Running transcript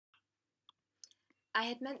I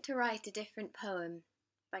had meant to write a different poem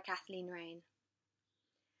by Kathleen Raine.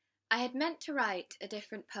 I had meant to write a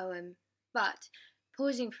different poem, but,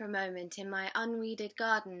 pausing for a moment in my unweeded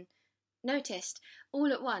garden, noticed,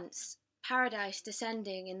 all at once, paradise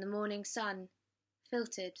descending in the morning sun,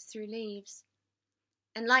 filtered through leaves,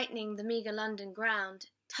 enlightening the meagre London ground,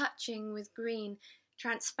 touching with green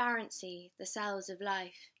transparency the cells of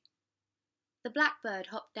life. The blackbird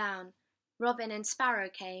hopped down, robin and sparrow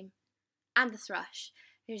came, and the thrush,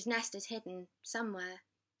 whose nest is hidden somewhere,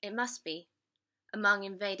 it must be, among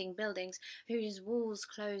invading buildings whose walls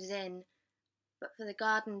close in, but for the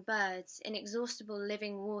garden birds, inexhaustible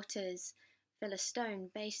living waters fill a stone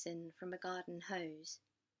basin from a garden hose.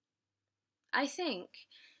 I think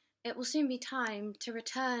it will soon be time to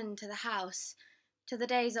return to the house, to the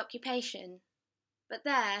day's occupation, but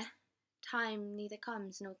there time neither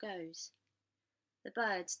comes nor goes. The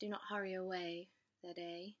birds do not hurry away, their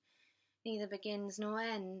day neither begins nor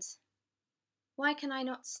ends. Why can I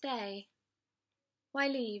not stay? Why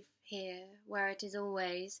leave here where it is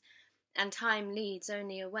always, and time leads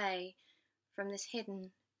only away from this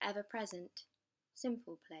hidden, ever-present,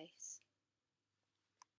 simple place?